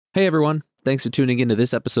Hey everyone, thanks for tuning into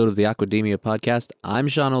this episode of the Aquademia podcast. I'm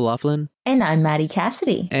Sean O'Laughlin. And I'm Maddie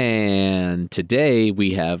Cassidy. And today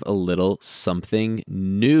we have a little something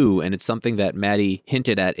new, and it's something that Maddie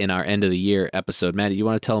hinted at in our end of the year episode. Maddie, you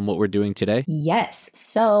want to tell them what we're doing today? Yes.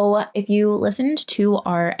 So if you listened to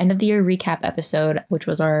our end of the year recap episode, which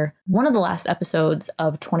was one of the last episodes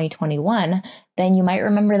of 2021, then you might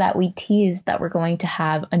remember that we teased that we're going to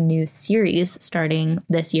have a new series starting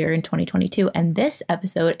this year in 2022. And this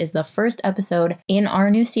episode is the first episode in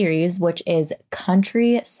our new series, which is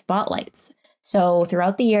Country Spotlights. So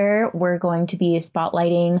throughout the year, we're going to be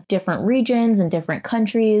spotlighting different regions and different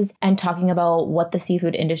countries and talking about what the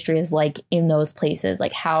seafood industry is like in those places,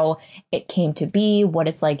 like how it came to be, what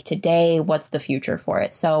it's like today, what's the future for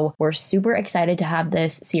it. So we're super excited to have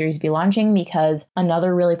this series be launching because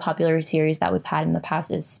another really popular series that we've had in the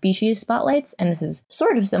past is Species Spotlights. And this is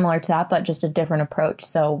sort of similar to that, but just a different approach.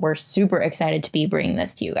 So we're super excited to be bringing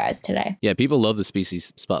this to you guys today. Yeah, people love the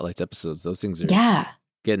Species Spotlights episodes. Those things are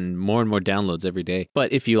getting more and more downloads every day.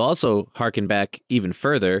 But if you also harken back even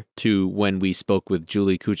further to when we spoke with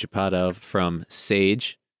Julie Kuchapadov from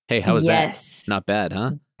Sage. Hey, how was that? Not bad,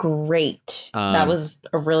 huh? Great. That was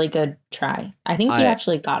a really good try. I think you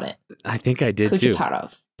actually got it. I think I did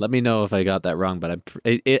Kuchapadov. Too. Let me know if I got that wrong, but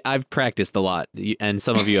I've practiced a lot, and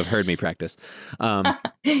some of you have heard me practice.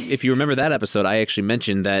 If you remember that episode, I actually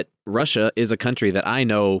mentioned that Russia is a country that I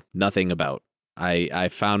know nothing about. I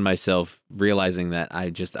found myself realizing that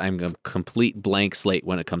I'm a complete blank slate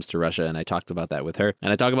when it comes to Russia, and I talked about that with her.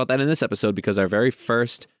 And I talk about that in this episode because our very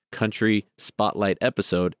first country spotlight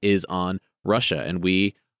episode is on Russia, and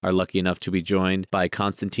we are lucky enough to be joined by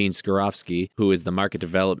Konstantin Zgurovsky, who is the market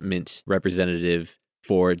development representative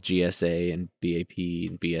for GSA and BAP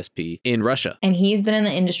and BSP in Russia. And he's been in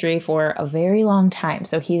the industry for a very long time,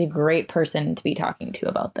 so he's a great person to be talking to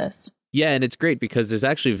about this. Yeah, and it's great because there's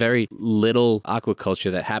actually very little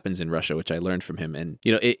aquaculture that happens in Russia, which I learned from him. And,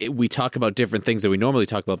 you know, we talk about different things that we normally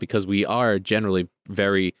talk about because we are generally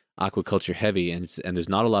very aquaculture heavy, and there's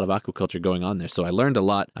not a lot of aquaculture going on there. So I learned a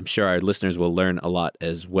lot. I'm sure our listeners will learn a lot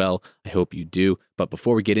as well. I hope you do. But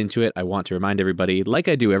before we get into it, I want to remind everybody, like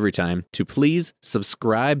I do every time, to please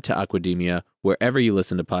subscribe to Aquademia wherever you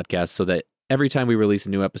listen to podcasts so that every time we release a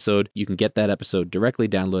new episode, you can get that episode directly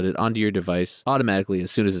downloaded onto your device automatically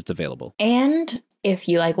as soon as it's available. And if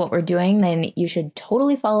you like what we're doing, then you should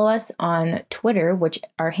totally follow us on Twitter, which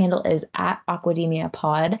our handle is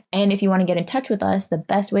 @AquademiaPod. And if you want to get in touch with us, the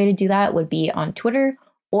best way to do that would be on Twitter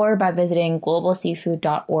or by visiting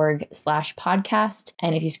globalseafood.org/podcast.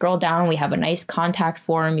 And if you scroll down, we have a nice contact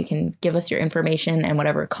form. You can give us your information and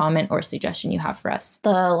whatever comment or suggestion you have for us. The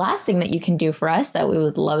last thing that you can do for us, that we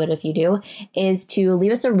would love it if you do, is to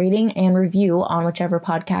leave us a rating and review on whichever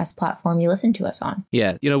podcast platform you listen to us on.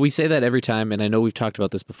 Yeah, you know, we say that every time, and I know we've talked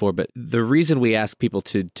about this before, but the reason we ask people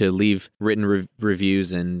to leave written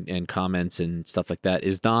reviews and comments and stuff like that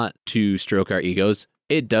is not to stroke our egos.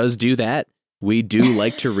 It does do that. We do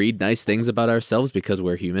like to read nice things about ourselves because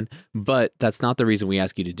we're human, but that's not the reason we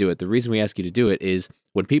ask you to do it. The reason we ask you to do it is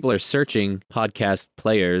when people are searching podcast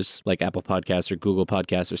players like Apple Podcasts or Google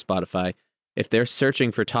Podcasts or Spotify, if they're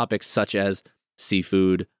searching for topics such as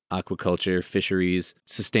seafood, aquaculture, fisheries,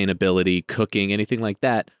 sustainability, cooking, anything like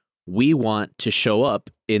that, we want to show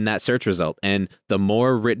up in that search result. And the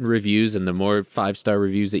more written reviews and the more 5-star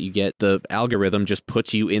reviews that you get, the algorithm just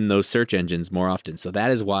puts you in those search engines more often. So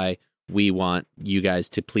that is why we want you guys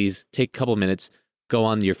to please take a couple minutes, go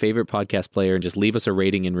on your favorite podcast player and just leave us a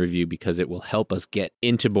rating and review because it will help us get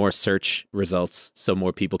into more search results so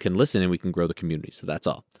more people can listen and we can grow the community. So that's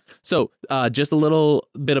all. So just a little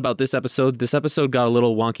bit about this episode. This episode got a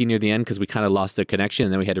little wonky near the end because we kind of lost the connection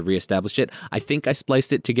and then we had to reestablish it. I think I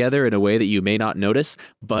spliced it together in a way that you may not notice,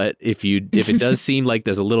 but if it does seem like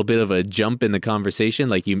there's a little bit of a jump in the conversation,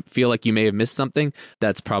 like you feel like you may have missed something,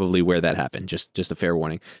 that's probably where that happened. Just a fair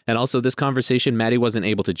warning. And also this conversation, Maddie wasn't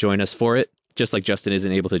able to join us for it, just like Justin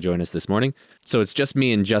isn't able to join us this morning. So it's just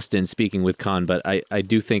me and Justin speaking with Con, but I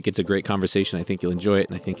do think it's a great conversation. I think you'll enjoy it,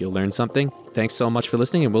 and I think you'll learn something. Thanks so much for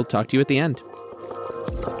listening, and we'll talk to you at the end.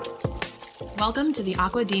 Welcome to the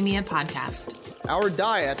Aquademia podcast. Our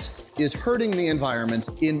diet is hurting the environment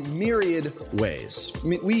in myriad ways. I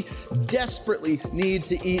mean, we desperately need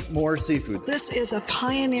to eat more seafood. This is a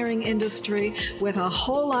pioneering industry with a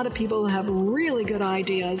whole lot of people who have really good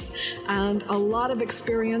ideas and a lot of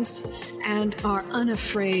experience and are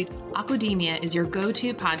unafraid. Aquademia is your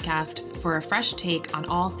go-to podcast for a fresh take on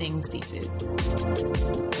all things seafood.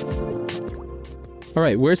 All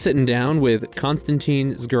right, we're sitting down with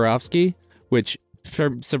Konstantin Zgurovsky, which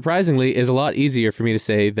surprisingly is a lot easier for me to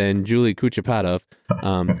say than Julie Kuchapadov.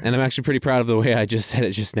 And I'm actually pretty proud of the way I just said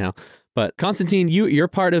it just now. But Konstantin, you're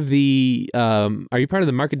part of the are you part of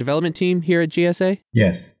the market development team here at GSA?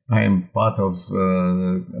 Yes, I am part of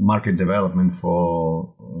market development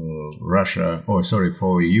for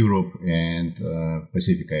for Europe and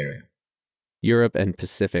Pacific area. Europe and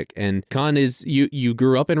Pacific. And Kon, is you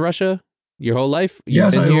grew up in Russia your whole life?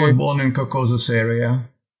 Yes, I was born in Caucasus area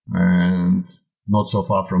and not so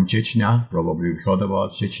far from Chechnya. Probably you've heard about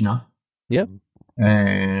Chechnya. Yep.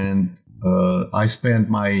 And I spent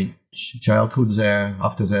my childhood there.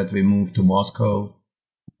 After that, we moved to Moscow.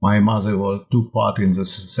 My mother took part in the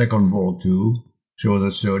Second World War. She was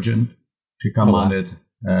a surgeon. She commanded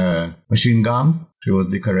a machine gun. She was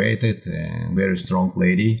decorated and very strong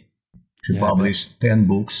lady. She published 10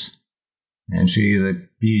 books, and she is a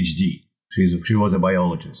PhD. She was a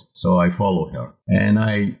biologist, so I followed her.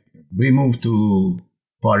 And we moved to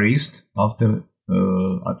Far East after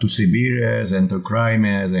to Siberia, then to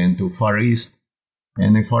Crimea, then to Far East.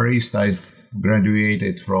 And in Far East, I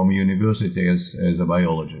graduated from university as a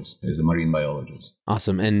biologist, as a marine biologist.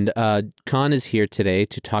 Awesome. And Kon is here today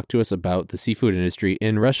to talk to us about the seafood industry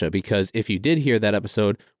in Russia, because if you did hear that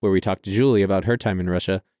episode where we talked to Julie about her time in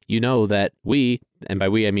Russia, you know that we, and by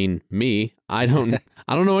we I mean me, I don't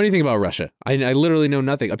know anything about Russia. I literally know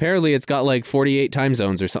nothing. Apparently it's got like 48 time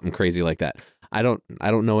zones or something crazy like that. I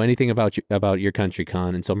don't know anything about your country,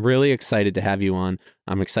 Kon, and so I'm really excited to have you on.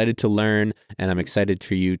 I'm excited to learn, and I'm excited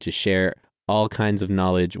for you to share all kinds of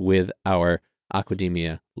knowledge with our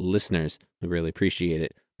Aquademia listeners. We really appreciate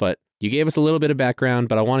it. But you gave us a little bit of background,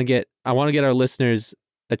 but I want to get our listeners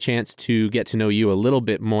a chance to get to know you a little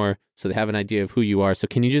bit more so they have an idea of who you are. So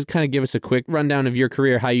can you just kind of give us a quick rundown of your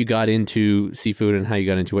career, how you got into seafood and how you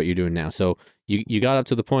got into what you're doing now? So you got up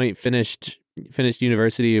to the point, finished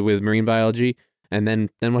university with marine biology, and then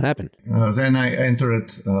what happened? Then I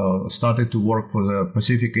started to work for the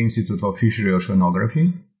Pacific Institute of Fishery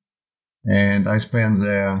Oceanography, and I spent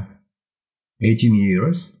there 18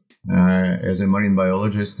 years as a marine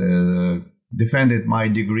biologist, defended my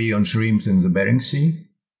degree on shrimps in the Bering Sea.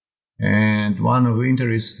 And one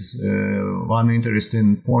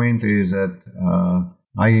interesting point is that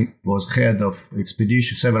I was head of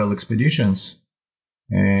several expeditions,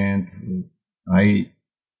 and I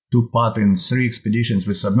took part in 3 expeditions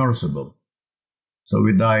with submersible. So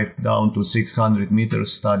we dived down to 600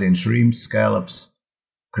 meters studying shrimps, scallops,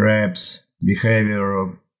 crabs,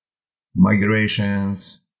 behavior,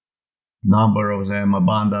 migrations, number of them,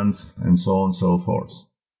 abundance, and so on and so forth.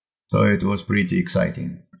 So it was pretty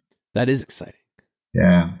exciting. That is exciting.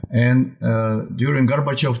 Yeah. And during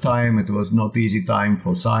Gorbachev time, it was not easy time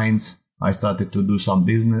for science. I started to do some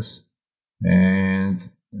business, and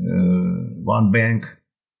one bank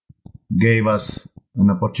gave us an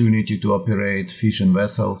opportunity to operate fishing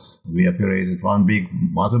vessels. We operated one big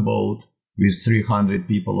motherboat with 300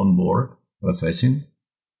 people on board processing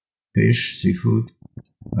fish, seafood,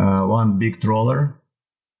 one big trawler,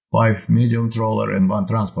 5 medium trawler, and 1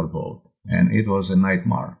 transport boat. And it was a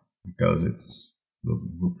nightmare because it's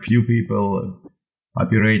few people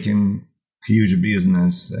operating huge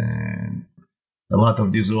business and a lot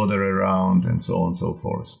of disorder around and so on and so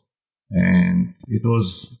forth. And it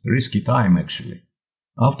was a risky time, actually.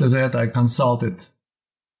 After that, I consulted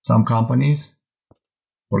some companies,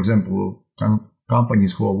 for example,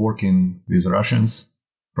 companies who are working with Russians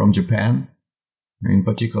from Japan, in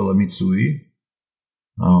particular Mitsui,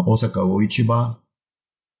 Osaka Uichiba,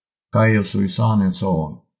 Kaiyo Suisan, and so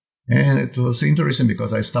on. And it was interesting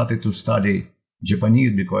because I started to study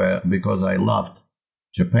Japanese because I loved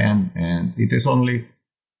Japan, and it is only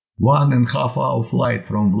 1.5 hour flight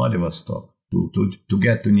from Vladivostok to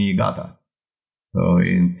get to Niigata. So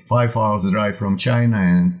in 5 hours drive from China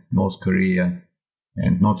and North Korea,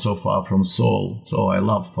 and not so far from Seoul. So I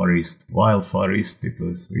love Far East. Wild Far East, it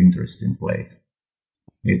was an interesting place.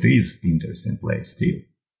 It is an interesting place still.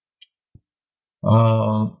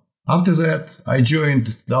 After that, I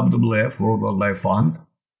joined WWF, World Wildlife Fund,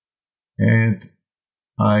 and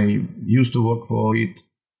I used to work for it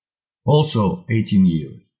also 18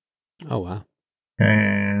 years. Oh, wow.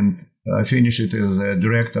 And I finished it as a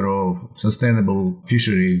director of Sustainable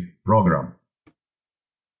Fishery Program.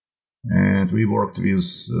 And we worked with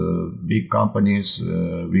big companies.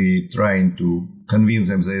 We trying to convince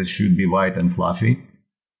them they should be white and fluffy.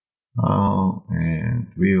 And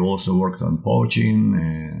we also worked on poaching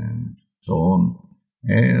and so on.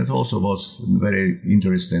 And it also was very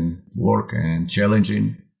interesting work and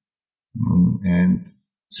challenging. And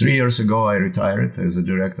 3 years ago, I retired as a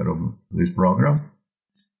director of this program.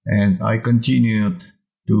 And I continued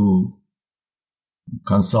to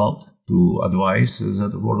consult, to advise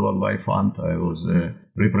the World Wildlife Fund. I was a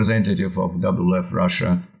representative of WWF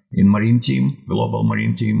Russia in marine team, global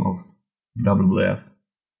marine team of WWF.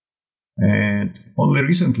 And only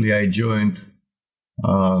recently I joined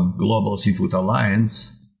Global Seafood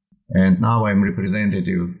Alliance, and now I'm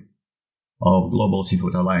representative of Global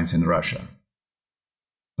Seafood Alliance in Russia.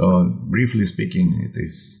 So briefly speaking, it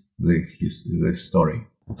is the story.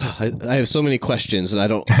 I have so many questions, and I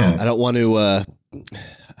don't want to.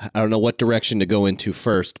 I don't know what direction to go into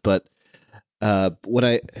first, but I'm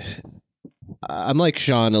like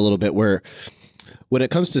Sean a little bit, where when it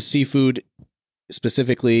comes to seafood,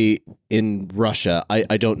 specifically in Russia,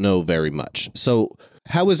 I don't know very much. So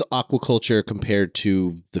how is aquaculture compared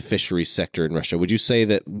to the fisheries sector in Russia? Would you say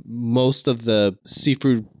that most of the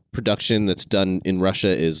seafood production that's done in Russia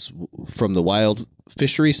is from the wild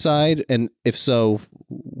fishery side? And if so,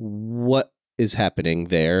 what is happening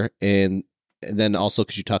there? And then also,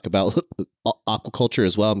 could you talk about aquaculture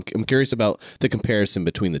as well? I'm curious about the comparison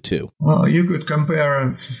between the two. Well, you could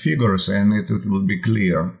compare figures and it will be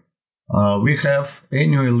clear. We have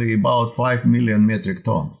annually about 5 million metric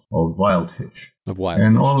tons of wild fish.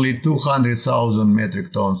 And only 200,000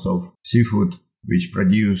 metric tons of seafood which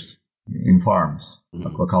produced in farms,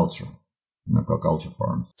 aquaculture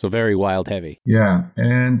farms. So very wild heavy. Yeah,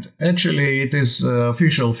 and actually it is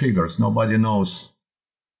official figures. Nobody knows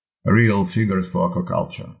real figures for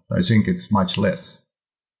aquaculture. I think it's much less.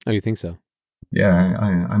 Oh, you think so? Yeah,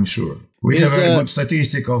 I'm sure. We have a very good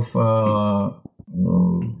statistic of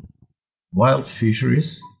wild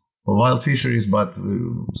fisheries, but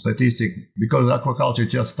statistic, because aquaculture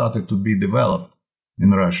just started to be developed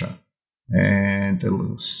in Russia, and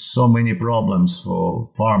so many problems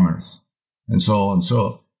for farmers and so on.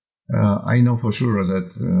 So I know for sure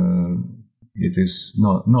that it is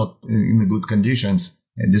not in good conditions,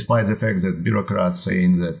 and despite the fact that bureaucrats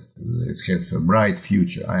saying that it has a bright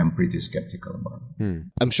future, I am pretty skeptical about it.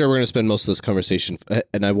 I'm sure we're going to spend most of this conversation,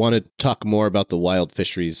 and I want to talk more about the wild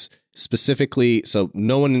fisheries specifically. So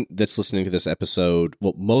no one that's listening to this episode,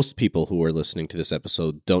 well, most people who are listening to this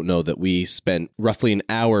episode don't know that we spent roughly an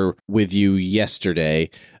hour with you yesterday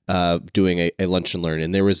doing a lunch and learn.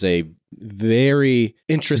 And there was a very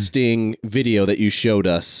interesting video that you showed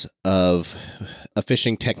us of a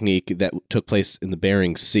fishing technique that took place in the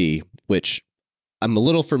Bering Sea, which I'm a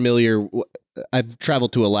little familiar. I've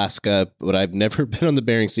traveled to Alaska, but I've never been on the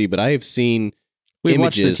Bering Sea, but I have seen We've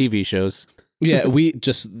images. watched the TV shows. Yeah, we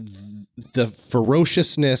just the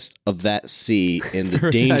ferociousness of that sea and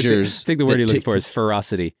the dangers. I think the word you're looking for is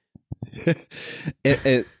ferocity.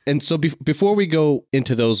 and so before we go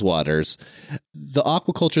into those waters, the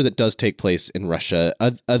aquaculture that does take place in Russia,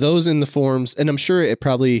 are those in the forms? And I'm sure it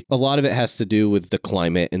probably, a lot of it has to do with the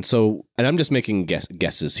climate. And I'm just making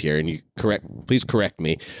guesses here, and please correct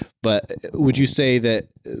me. But would you say that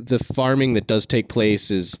the farming that does take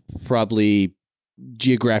place is probably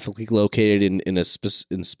geographically located in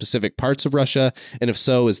specific parts of Russia? And if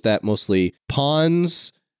so, is that mostly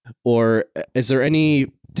ponds, or is there any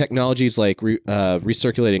technologies like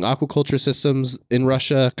recirculating aquaculture systems in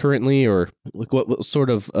Russia currently, or like what sort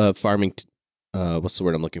of farming? What's the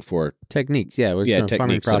word I'm looking for? Techniques,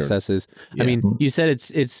 farming processes. I mean, you said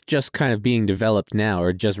it's just kind of being developed now,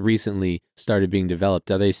 or just recently started being developed.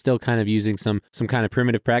 Are they still kind of using some kind of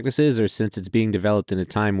primitive practices, or since it's being developed in a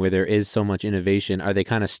time where there is so much innovation, are they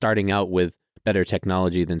kind of starting out with better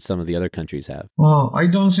technology than some of the other countries have? Well, I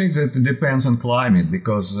don't think that it depends on climate,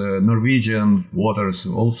 because Norwegian waters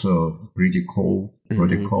also pretty cold,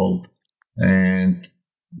 and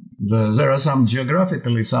there are some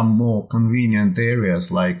geographically some more convenient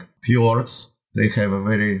areas like fjords. They have a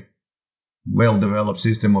very well-developed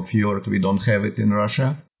system of fjord. We don't have it in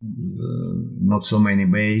Russia. Not so many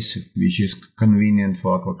bays, which is convenient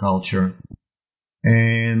for aquaculture.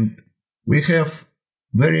 And we have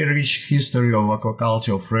very rich history of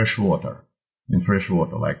aquaculture of freshwater. In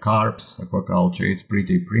freshwater, like carps aquaculture, it's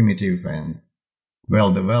pretty primitive and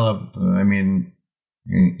well-developed, in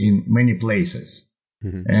many places.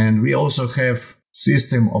 Mm-hmm. And we also have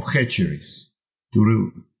system of hatcheries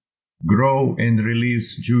to grow and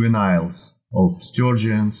release juveniles of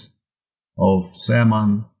sturgeons, of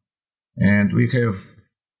salmon, and we have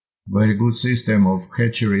very good system of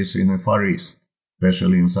hatcheries in the Far East,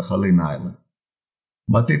 especially in Sakhalin Island.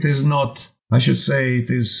 But it is not, I should say, it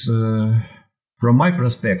is, from my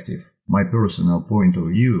perspective, my personal point of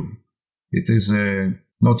view, it is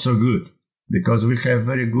not so good, because we have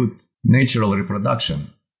very good natural reproduction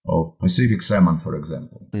of Pacific salmon, for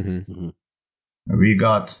example. Mm-hmm. Mm-hmm. We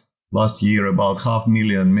got last year about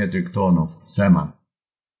 500,000 metric ton of salmon,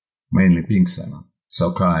 mainly pink salmon,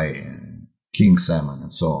 sockeye, king salmon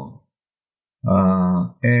and so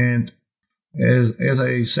on. And as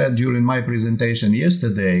I said during my presentation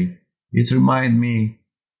yesterday, it reminded me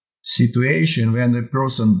situation when a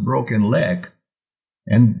person broken leg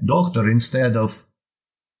and doctor, instead of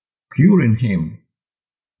curing him,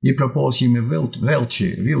 he proposed him a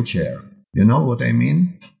wheelchair. You know what I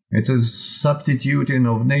mean? It is substituting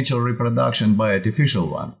of natural reproduction by artificial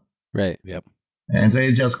one. Right. Yep. And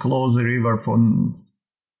they just close the river for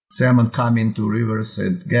salmon coming to rivers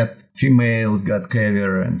and get females, got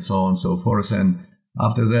caviar and so on and so forth. And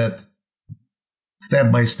after that,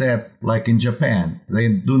 step by step, like in Japan, they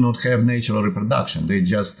do not have natural reproduction. They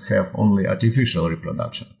just have only artificial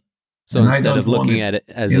reproduction. So and instead of looking at it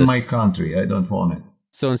as in my country, I don't want it.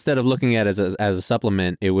 So instead of looking at it as a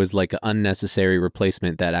supplement, it was like an unnecessary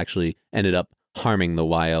replacement that actually ended up harming the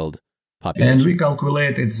wild population. And we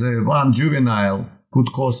calculated one juvenile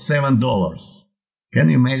could cost $7. Can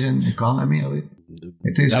you imagine the economy of it?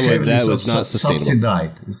 It is heavily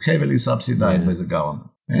subsidized. It's heavily subsidized by the government.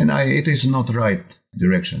 And it is not right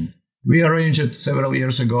direction. We arranged several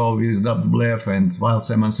years ago with WWF and Wild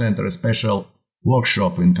Salmon Center a special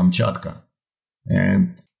workshop in Kamchatka.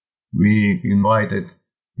 And we invited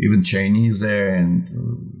even Chinese there and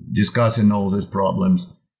discussing all these problems.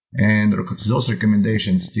 And those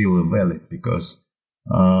recommendations still are valid because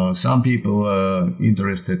some people are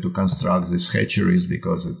interested to construct these hatcheries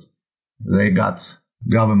because they got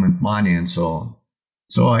government money and so on.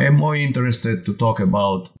 So I am more interested to talk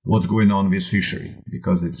about what's going on with fishery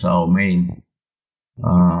because it's our main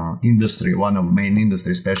industry, one of the main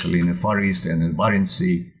industries, especially in the Far East and in Barents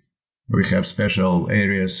Sea. We have special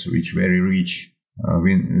areas which very rich.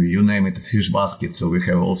 You name it, fish baskets. So we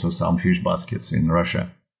have also some fish baskets in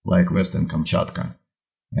Russia, like Western Kamchatka.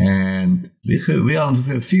 And we are on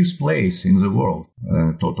the 5th place in the world,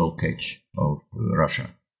 total catch of Russia.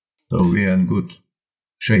 So we are in good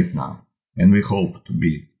shape now. And we hope to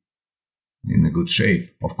be in a good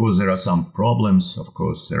shape. Of course, there are some problems. Of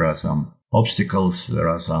course, there are some obstacles. There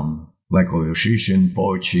are some like overfishing,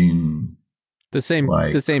 poaching. The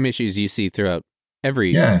same issues you see throughout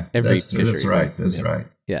every fishery. That's right. That's right.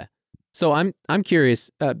 Yeah. So I'm curious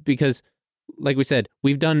because, like we said,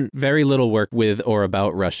 we've done very little work with or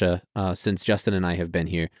about Russia since Justin and I have been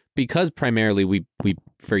here because primarily we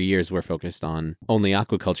for years were focused on only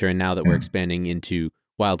aquaculture, and now that we're expanding into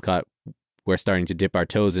wild caught, we're starting to dip our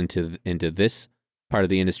toes into this part of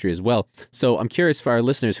the industry as well. So I'm curious for our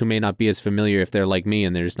listeners who may not be as familiar, if they're like me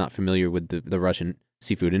and they're just not familiar with the Russian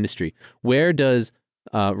seafood industry, where does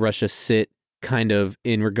Russia sit kind of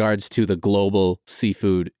in regards to the global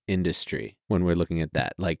seafood industry when we're looking at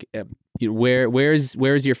that? Like, where's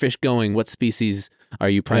your fish going? What species are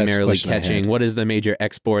you primarily catching? What is the major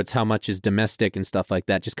exports? How much is domestic and stuff like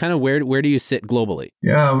that? Just kind of where do you sit globally?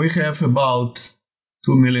 Yeah, we have about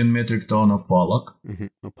 2 million metric ton of pollock.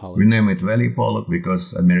 Pollock. We name it Valley pollock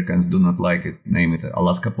because Americans do not like it. Name it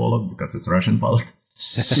Alaska pollock because it's Russian pollock.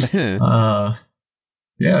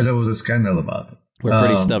 Yeah, there was a scandal about it. We're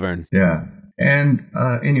pretty stubborn. Yeah. And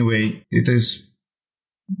anyway, it is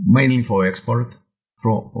mainly for export.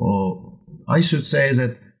 I should say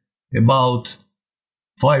that about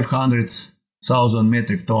 500,000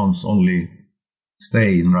 metric tons only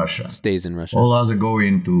stays in Russia. All others go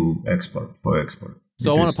into export, for export.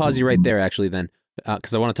 So I want to pause you right there, actually, then,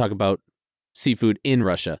 because I want to talk about seafood in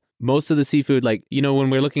Russia. Most of the seafood, like, when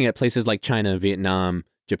we're looking at places like China, Vietnam,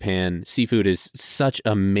 Japan, seafood is such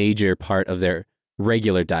a major part of their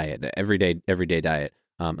regular diet, the everyday diet,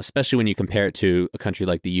 especially when you compare it to a country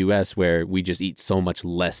like the U.S. where we just eat so much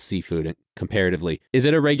less seafood comparatively. Is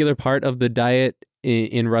it a regular part of the diet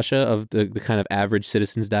in Russia, of the kind of average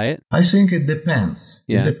citizen's diet? I think it depends.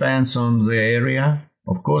 Yeah. It depends on the area.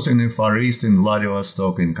 Of course, in the Far East, in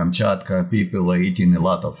Vladivostok, in Kamchatka, people are eating a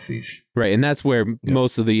lot of fish. Right, and that's where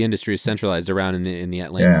most of the industry is centralized around in the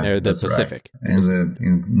Atlantic or the Pacific. Right. And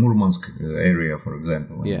in Murmansk area, for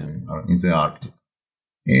example, in the Arctic.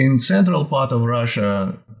 In central part of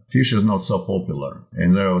Russia, fish is not so popular,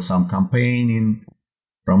 and there was some campaigning,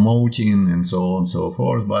 promoting, and so on and so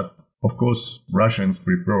forth. But of course, Russians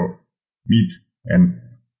prefer meat, and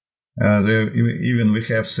even we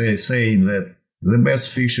have saying that the best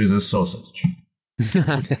fish is a sausage.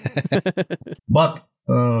 But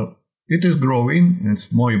it is growing;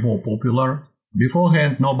 it's more and more popular.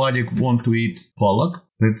 Beforehand, nobody want to eat pollock.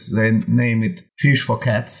 They name it fish for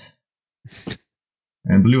cats.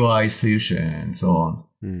 And blue-eyed fish and so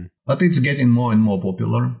on. But it's getting more and more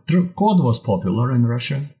popular. Cod was popular in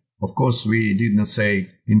Russia. Of course, we didn't say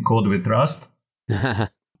in cod we trust,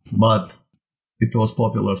 but it was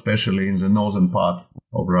popular, especially in the northern part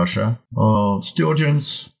of Russia.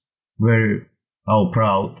 Sturgeons very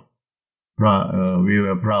proud. We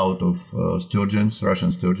were proud of sturgeons,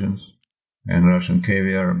 Russian sturgeons, and Russian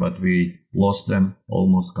caviar, but we lost them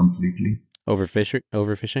almost completely.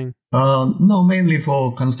 Overfishing? No, mainly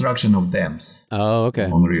for construction of dams. Oh, okay.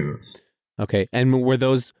 On rivers. Okay. And were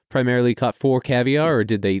those primarily caught for caviar, or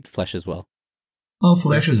did they eat flesh as well? Oh,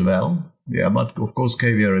 flesh as well. Yeah, but of course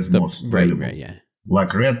caviar is most valuable. Right, yeah.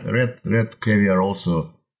 Like red caviar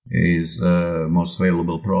also is most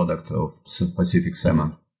valuable product of Pacific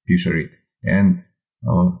salmon fishery. And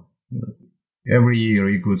every year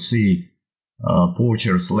you could see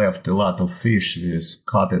poachers left a lot of fish with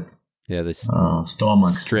cutted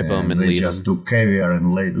stomachs. Strip them and they leave just them. took caviar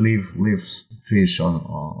and leave fish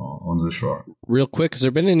on the shore. Real quick, has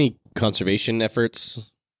there been any conservation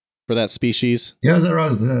efforts for that species? Yeah, there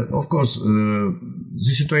are. Of course, the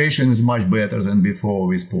situation is much better than before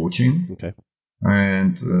with poaching. Okay.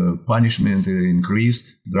 And punishment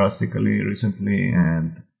increased drastically recently.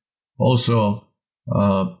 And also,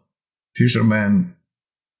 fishermen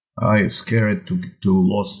are scared to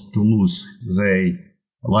lose their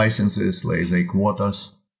licenses, like their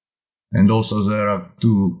quotas. And also there are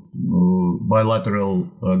two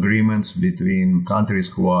bilateral agreements between countries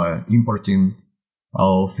who are importing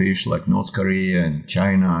our fish, like North Korea and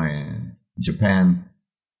China and Japan.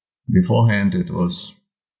 Beforehand,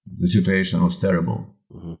 the situation was terrible.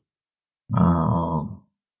 Mm-hmm.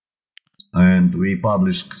 And we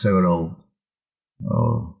published several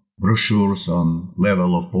brochures on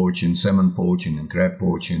level of poaching, salmon poaching and crab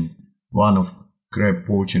poaching. One of crab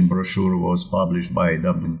poaching brochure was published by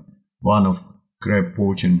Dublin. One of crab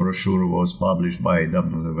poaching brochure was published by the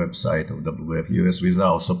website of WWF US with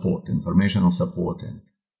our support, informational support, and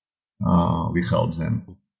we helped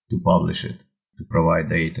them to publish it, to provide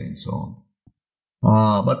data and so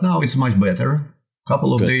on. But now it's much better. A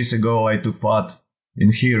couple of days ago, I took part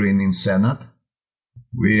in hearing in Senate.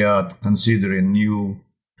 We are considering new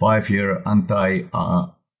 5-year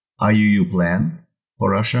anti-IUU plan for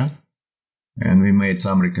Russia, and we made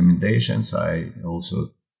some recommendations. I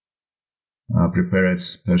also prepared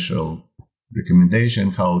special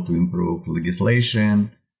recommendation how to improve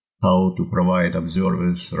legislation, how to provide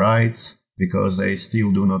observers' rights, because they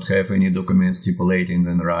still do not have any documents stipulating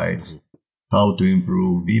their rights, how to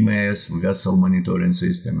improve VMS, vessel monitoring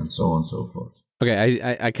system, and so on and so forth.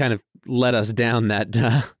 Okay, I kind of led us down that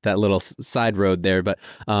that little side road there, but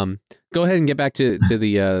go ahead and get back to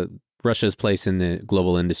the Russia's place in the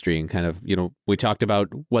global industry, and kind of, we talked about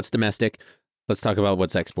what's domestic. Let's talk about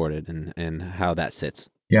what's exported and how that sits.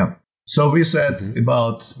 Yeah. So we said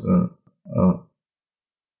about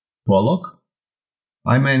pollock.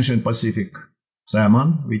 I mentioned Pacific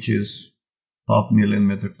salmon, which is 500,000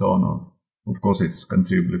 metric ton. Of course, it's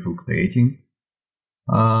continually fluctuating.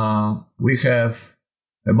 We have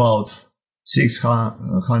about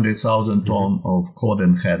 600,000 ton of cod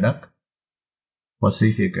and haddock,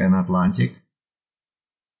 Pacific and Atlantic.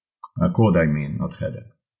 Cod, I mean, not haddock.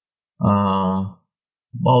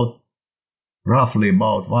 Roughly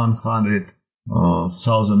about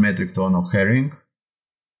 100,000 metric ton of herring,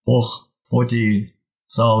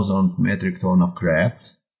 40,000 metric ton of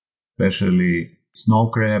crabs, especially snow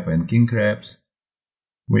crab and king crabs.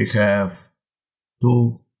 We have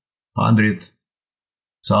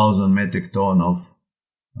 200,000 metric ton of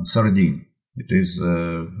sardine. It is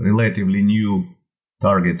a relatively new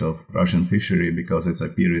target of Russian fishery because it's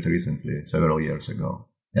appeared recently, several years ago.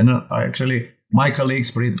 And actually, my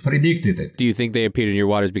colleagues predicted it. Do you think they appeared in your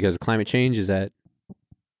waters because of climate change? Is that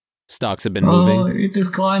stocks have been moving? It is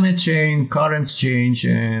climate change, currents change,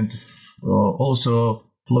 and also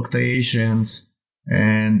fluctuations.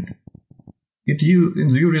 And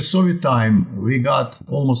during Soviet time, we got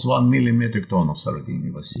almost 1 million metric ton of sardine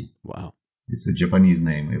Iwasi. Wow. It's a Japanese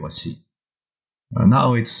name, Iwasi.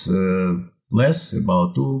 Now it's less,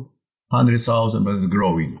 about 200,000, but it's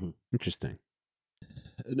growing. Interesting.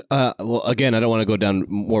 Well, again, I don't want to go down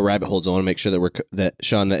more rabbit holes. I want to make sure that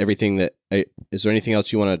Sean, that everything that is there anything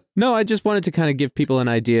else you want to? No, I just wanted to kind of give people an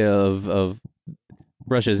idea of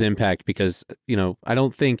Russia's impact, because I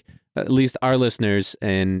don't think, at least our listeners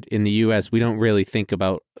and in the U.S., we don't really think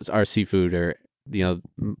about our seafood or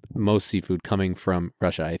most seafood coming from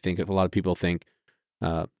Russia. I think a lot of people think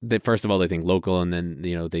that first of all they think local, and then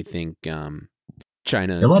they think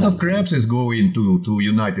China. A lot of crabs is going to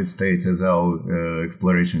United States, as our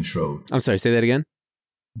exploration showed. I'm sorry, say that again?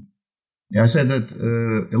 Yeah, I said that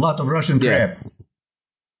a lot of Russian crab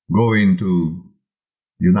going to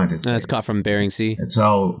United States. That's caught from Bering Sea? That's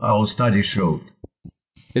how our study showed.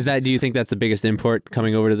 Do you think that's the biggest import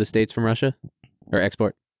coming over to the States from Russia? Or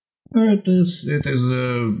export? It is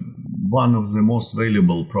one of the most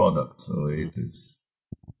valuable products. So it is,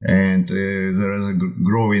 and there is a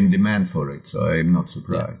growing demand for it. So I'm not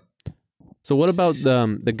surprised. Yeah. So what about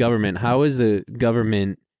the government? How is the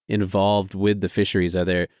government involved with the fisheries? Are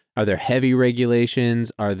there heavy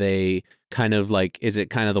regulations? Are they kind of like, is it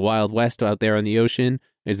kind of the Wild West out there on the ocean?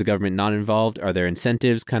 Is the government not involved? Are there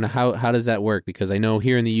incentives? Kind of how does that work? Because I know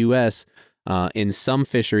here in the U.S., in some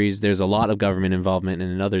fisheries, there's a lot of government involvement,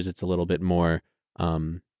 and in others, it's a little bit more,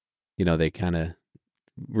 they kind of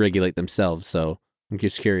regulate themselves. So I'm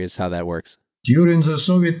just curious how that works. During the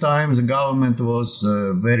Soviet times, the government was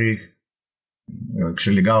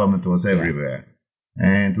government was everywhere.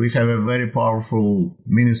 And we have a very powerful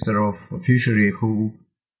Minister of Fishery who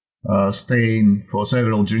stayed for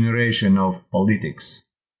several generations of politics.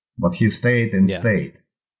 But he stayed and stayed.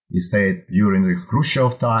 He stayed during the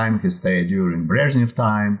Khrushchev time, he stayed during Brezhnev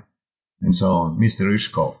time, and so on, Mr.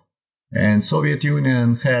 Ishkov. And Soviet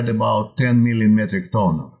Union had about 10 million metric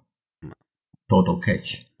ton of total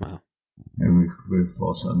catch. Wow. And we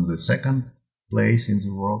was on the second place in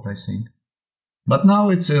the world, I think. But now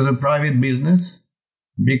it's a private business.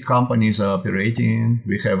 Big companies are operating.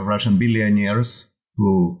 We have Russian billionaires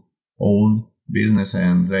who own business,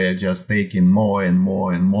 and they are just taking more and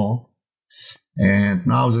more and more. And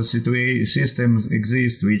now the system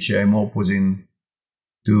exists, which I'm opposing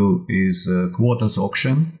to, is quotas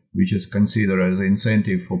auction, which is considered as an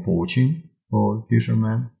incentive for poaching for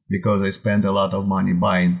fishermen, because they spend a lot of money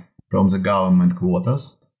buying from the government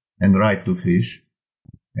quotas and right to fish.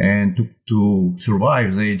 And to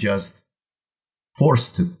survive, they just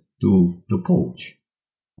forced to poach.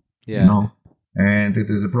 Yeah. And it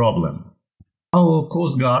is a problem. Our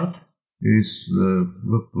Coast Guard is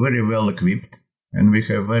very well equipped, and we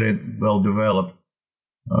have very well developed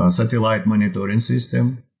satellite monitoring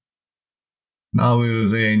system. Now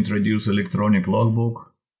they introduce electronic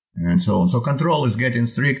logbook and so on. So control is getting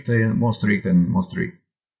more strict and more strict.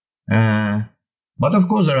 But of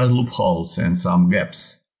course there are loopholes and some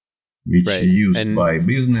gaps which are used by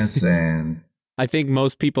business, and I think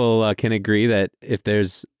most people can agree that if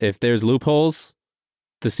there's loopholes,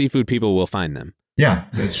 the seafood people will find them. Yeah,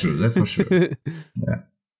 that's true. That's for sure. Yeah.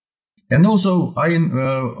 And also, I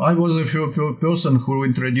was a person who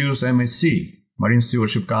introduced MSC, Marine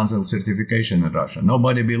Stewardship Council certification in Russia.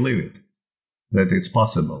 Nobody believed that it's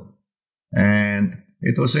possible. And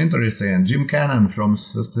it was interesting. Jim Cannon from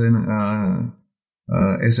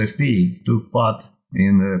SFP took part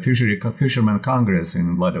in the Fisherman Congress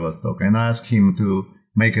in Vladivostok, and asked him to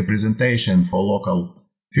make a presentation for local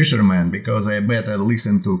fishermen, because I better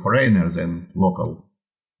listen to foreigners than local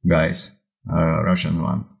guys, Russian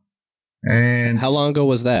ones. And how long ago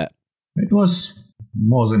was that? It was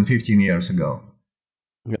more than 15 years ago.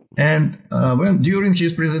 Yep. And when during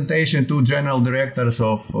his presentation, two general directors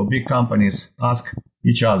of big companies asked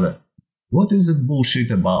each other, "What is it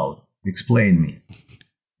bullshit about? Explain me."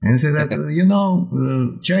 And said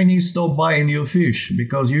that, Chinese stop buying your fish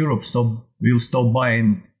because Europe will stop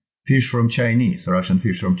buying fish from Chinese, Russian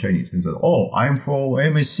fish from Chinese. And said, I'm for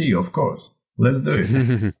MSC, of course. Let's do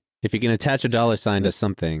it. If you can attach a $sign to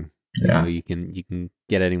something, you can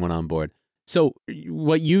get anyone on board. So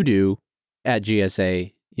what you do at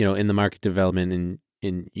GSA, in the market development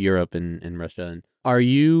in Europe and Russia, are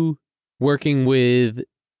you working with,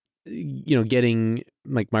 getting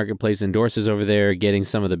like marketplace endorsers over there, getting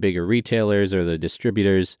some of the bigger retailers or the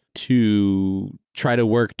distributors to try to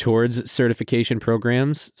work towards certification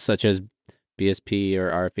programs such as BSP or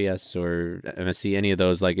RFES or MSC, any of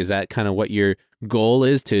those? Like, is that kind of what your goal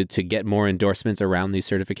is, to get more endorsements around these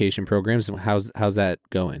certification programs? How's that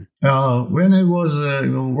going? When I was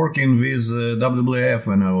working with WWF,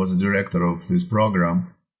 when I was the director of this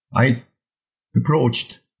program, I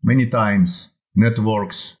approached many times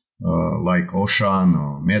networks like Auchan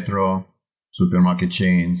or Metro, supermarket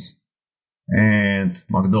chains, and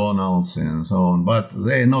McDonald's and so on. But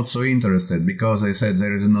they're not so interested, because they said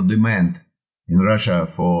there is no demand in Russia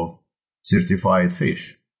for certified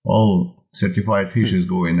fish. All certified fish is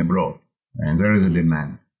going abroad, and there is a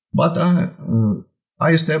demand. But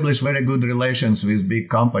I established very good relations with big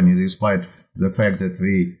companies, despite the fact that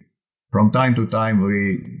from time to time,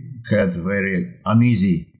 we had very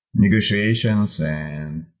uneasy negotiations.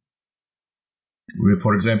 And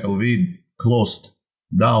for example, we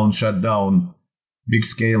shut down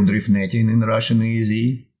big-scale drift netting in Russian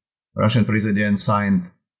EEZ. Russian president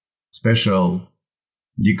signed special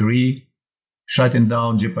decree shutting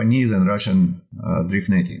down Japanese and Russian drift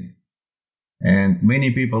netting. And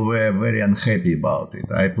many people were very unhappy about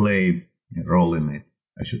it. I played a role in it,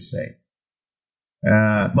 I should say.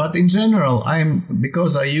 But in general,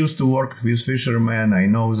 because I used to work with fishermen, I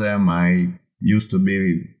know them. I used to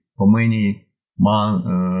be for many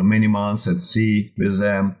months at sea with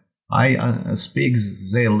them. I speak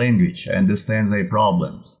their language, I understand their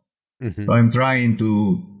problems. Mm-hmm. So I'm trying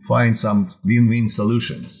to find some win-win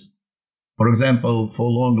solutions. For example, for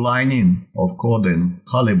long lining of cod and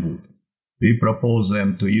halibut, we propose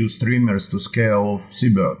them to use streamers to scare off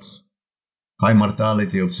seabirds. High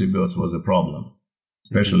mortality of seabirds was a problem,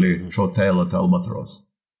 especially short-tailed albatross.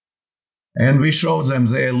 And we showed them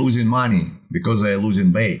they are losing money because they are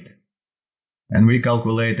losing bait. And we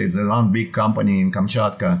calculated that one big company in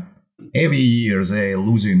Kamchatka, every year they are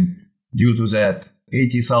losing, due to that,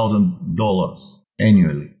 $80,000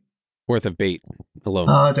 annually. Worth of bait alone.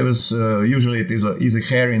 It was usually it is a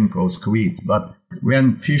herring or squid, but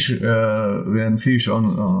when fish on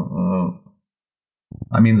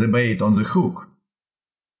the bait on the hook,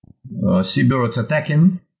 seabirds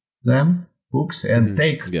attacking them hooks and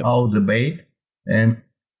take out the bait, and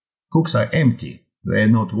hooks are empty; they are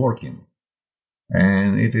not working,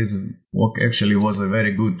 and it is actually was a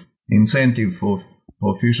very good incentive for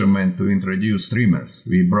fishermen to introduce streamers.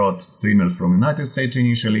 We brought streamers from United States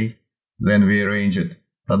initially. Then we arranged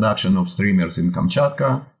production of streamers in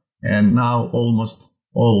Kamchatka, and now almost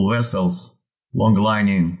all vessels long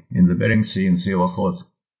lining in the Bering Sea and Sea of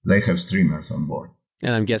Okhotsk, they have streamers on board.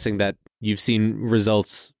 And I'm guessing that you've seen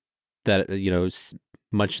results that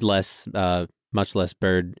much less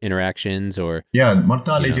bird interactions or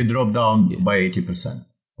mortality dropped down by 80%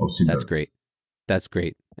 of seabirds. That's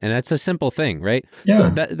great, and that's a simple thing, right? Yeah. So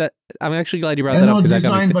that I'm actually glad you brought that up. And not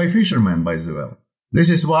designed by fishermen, by the way. This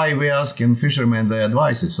is why we ask fishermen their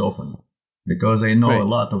advices often, because they know a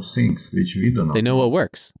lot of things which we don't know. They know what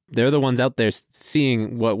works. They're the ones out there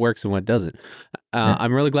seeing what works and what doesn't.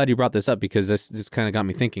 I'm really glad you brought this up because this kind of got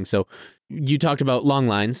me thinking. So you talked about long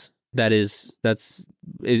lines. Is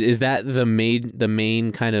that the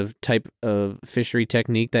main kind of type of fishery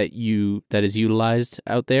technique that is utilized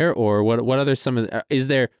out there, or what other is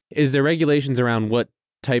there regulations around what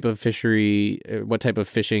type of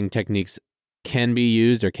fishing techniques can be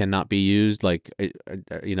used or cannot be used? Like,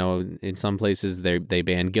 in some places they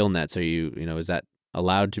ban gill nets. Is that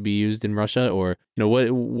allowed to be used in Russia? Or,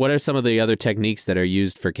 what are some of the other techniques that are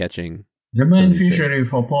used for catching? The main fishery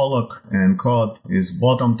for pollock and cod is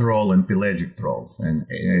bottom trawl and pelagic trawls. And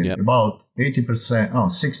about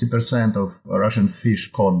 60% of Russian fish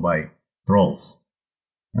caught by trawls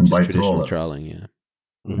and just by traditional trawlers. Trawling, yeah.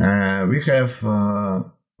 Mm-hmm. We have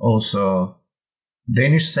also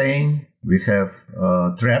Danish seine. We have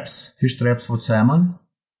fish traps for salmon.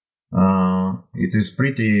 It is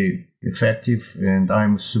pretty effective, and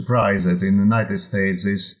I'm surprised that in the United States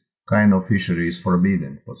this kind of fishery is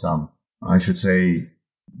forbidden for some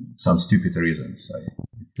stupid reasons.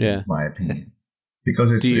 In my opinion.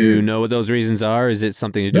 Because it's, do you know what those reasons are? Is it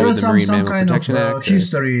something to do with the Marine Mammal Protection Act? There is some kind of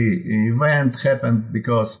history event happened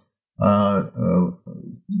because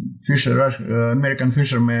American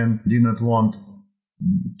fishermen did not want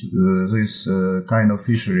this kind of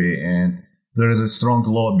fishery, and there is a strong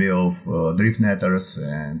lobby of drift netters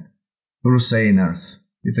and cruiseiners.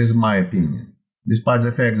 It is my opinion. Despite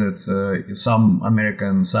the fact that some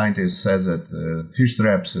American scientists said that fish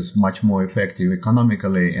traps is much more effective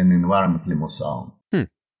economically and environmentally more sound. Yeah.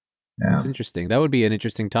 That's interesting. That would be an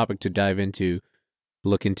interesting topic to dive into,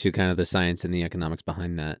 look into kind of the science and the economics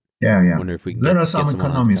behind that. Yeah. I wonder if we can there are some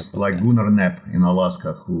economists like Gunnar Knepp in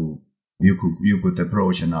Alaska who you could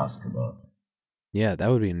approach and ask about. Yeah, that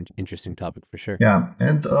would be an interesting topic for sure. Yeah,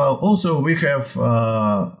 and also we have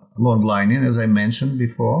long lining, as I mentioned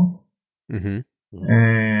before. Mm-hmm.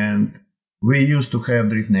 And we used to have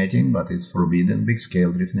drift netting, but it's forbidden,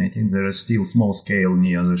 big-scale drift netting. There is still small scale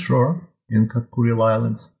near the shore in Kuril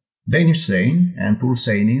Islands. Danish seine and purse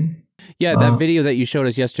seining. Yeah, that video that you showed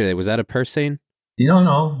us yesterday, was that a purse seine?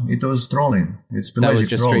 No, it was trolling. It's pelagic that was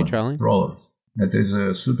just straight trawling? Trawlers. That is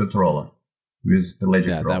a super trawler with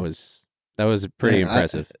pelagic trawler. That was pretty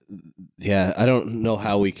impressive. I don't know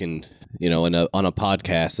how we can, on a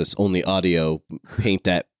podcast that's only audio, paint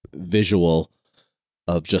that visual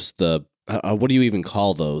of just the what do you even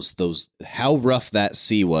call those how rough that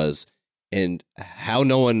sea was, and how I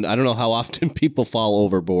don't know how often people fall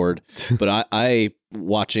overboard, but I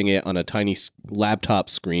watching it on a tiny laptop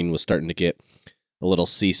screen was starting to get a little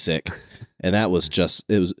seasick, and that was just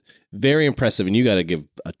it very impressive. And you got to give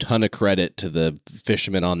a ton of credit to the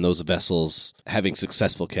fishermen on those vessels having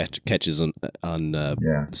successful catches on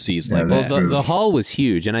seas like that. Well, the haul was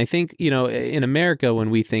huge. And I think, in America, when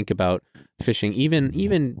we think about fishing,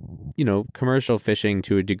 even commercial fishing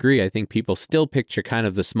to a degree, I think people still picture kind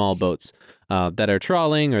of the small boats that are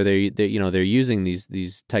trawling, or they're using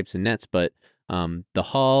these types of nets. But the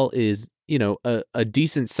haul is a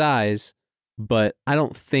decent size, but I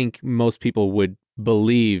don't think most people would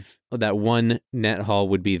believe that one net haul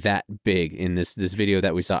would be that big in this video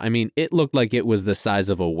that we saw. I mean, it looked like it was the size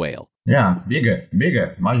of a whale. Yeah,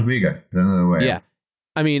 bigger, much bigger than a whale. Yeah.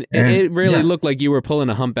 I mean, it really looked like you were pulling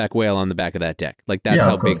a humpback whale on the back of that deck. Like, that's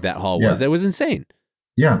how big that haul was. It was insane.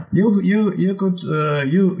 Yeah, you could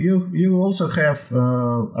you also have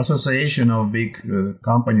association of big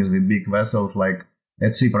companies with big vessels like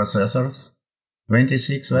at Sea Processors,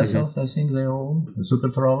 26 vessels I think they own, the super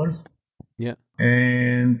trawlers. Yeah,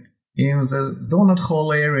 and in the donut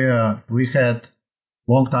hole area we had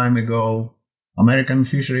long time ago American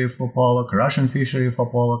fishery for pollock, Russian fishery for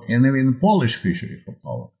pollock, and even Polish fishery for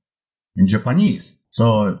pollock, and Japanese.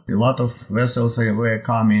 So a lot of vessels were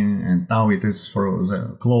coming, and now it is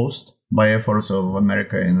closed by efforts of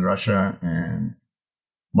America and Russia.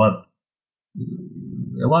 But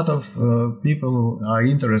a lot of people are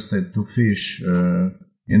interested to fish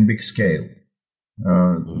in big scale.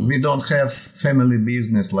 We don't have family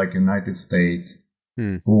business like United States,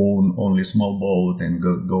 who own only small boat and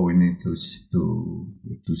going into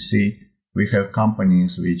to sea. We have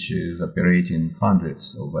companies which is operating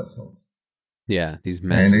hundreds of vessels. Yeah, these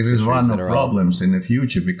massive. And it is one of the problems in the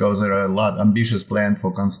future because there are a lot ambitious plans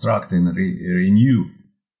for constructing renew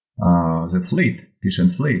the fleet, fishing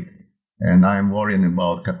fleet, and I'm worrying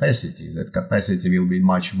about capacity. That capacity will be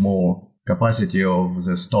much more capacity of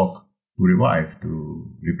the stock to revive,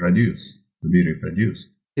 to be reproduced.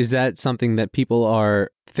 Is that something that people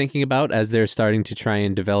are thinking about as they're starting to try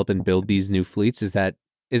and develop and build these new fleets? Is that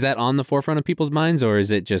on the forefront of people's minds, or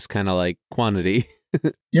is it just kind of like quantity?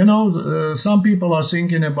 Some people are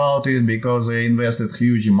thinking about it because they invested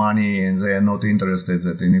huge money and they are not interested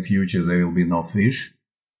that in the future there will be no fish.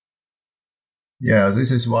 Yeah,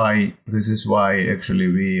 this is why actually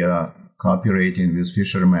we are cooperating with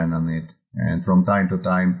fishermen on it. And from time to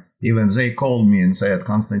time, even they called me and said,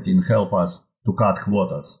 Konstantin, help us to cut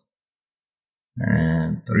quotas.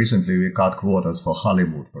 And recently we cut quotas for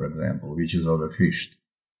halibut, for example, which is overfished.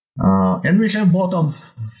 And we have bottom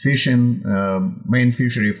fishing, main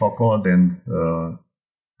fishery for cod and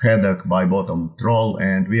haddock by bottom trawl,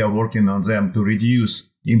 and we are working on them to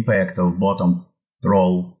reduce impact of bottom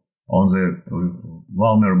trawl on the bottom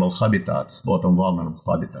vulnerable habitats.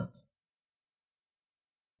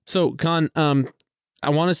 So, Con, I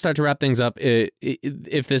want to start to wrap things up.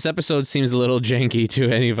 If this episode seems a little janky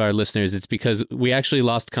to any of our listeners, it's because we actually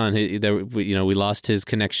lost Con. We lost his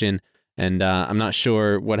connection. And I'm not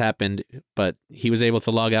sure what happened, but he was able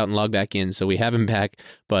to log out and log back in, so we have him back.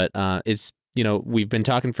 But we've been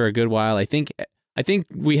talking for a good while. I think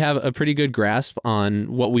we have a pretty good grasp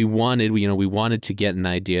on what we wanted. We wanted to get an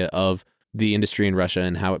idea of the industry in Russia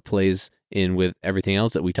and how it plays in with everything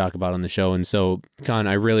else that we talk about on the show. And so, Con,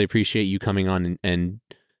 I really appreciate you coming on and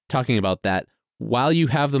talking about that. While you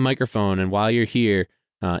have the microphone and while you're here,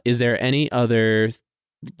 is there any other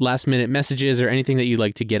last minute messages or anything that you'd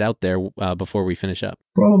like to get out there before we finish up?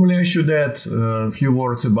 Probably I should add a few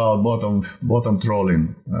words about bottom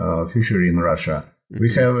trawling fishery in Russia. Mm-hmm.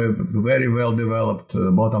 We have a very well developed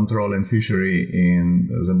bottom trawling fishery in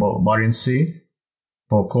the Barents Sea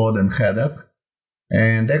for cod and haddock.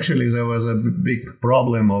 And actually there was a big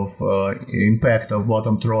problem of impact of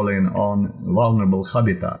bottom trawling on vulnerable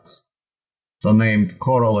habitats, so named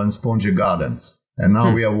coral and spongy gardens. And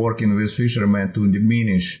now we are working with fishermen to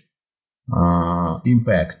diminish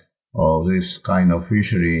impact of this kind of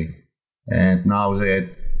fishery. And now they're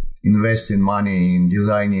investing money in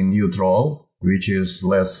designing new trawl, which is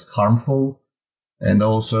less harmful. And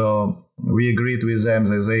also we agreed with them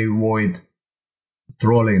that they avoid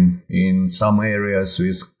trawling in some areas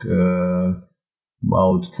with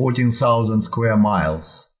about 14,000 square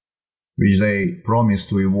miles, which they promised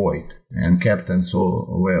to avoid, and captains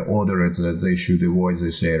were ordered that they should avoid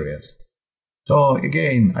these areas. So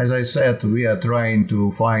again, as I said, we are trying to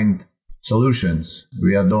find solutions.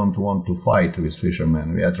 We don't want to fight with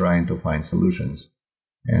fishermen. We are trying to find solutions.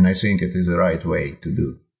 And I think it is the right way to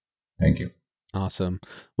do. Thank you. Awesome.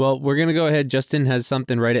 Well, we're going to go ahead. Justin has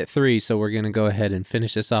something right at 3, so we're going to go ahead and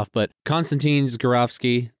finish this off. But Konstantin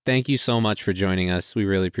Zgorovsky, thank you so much for joining us. We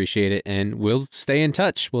really appreciate it, and we'll stay in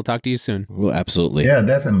touch. We'll talk to you soon. Well, absolutely. Yeah,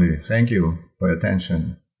 definitely. Thank you for your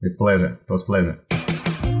attention. With pleasure. It was a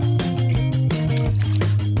pleasure.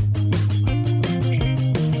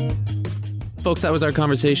 Folks, that was our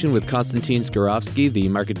conversation with Konstantin Skarovsky, the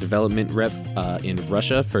market development rep in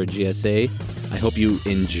Russia for GSA. I hope you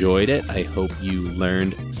enjoyed it. I hope you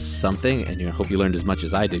learned something, and I hope you learned as much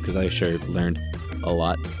as I did, because I sure learned a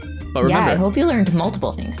lot. But remember, I hope you learned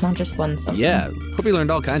multiple things, not just one something. Yeah, hope you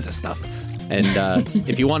learned all kinds of stuff. And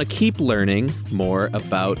if you want to keep learning more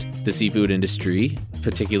about the seafood industry,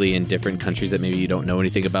 particularly in different countries that maybe you don't know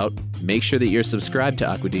anything about, make sure that you're subscribed to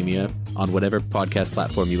Aquademia on whatever podcast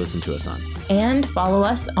platform you listen to us on. And follow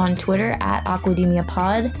us on Twitter at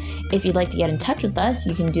AquademiaPod. If you'd like to get in touch with us,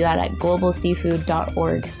 you can do that at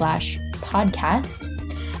globalseafood.org/podcast.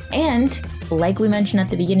 And like we mentioned at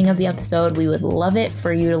the beginning of the episode, we would love it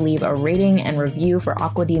for you to leave a rating and review for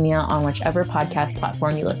Aquademia on whichever podcast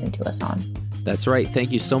platform you listen to us on. That's right.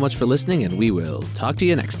 Thank you so much for listening, and we will talk to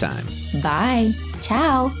you next time. Bye.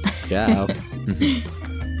 Ciao. Ciao.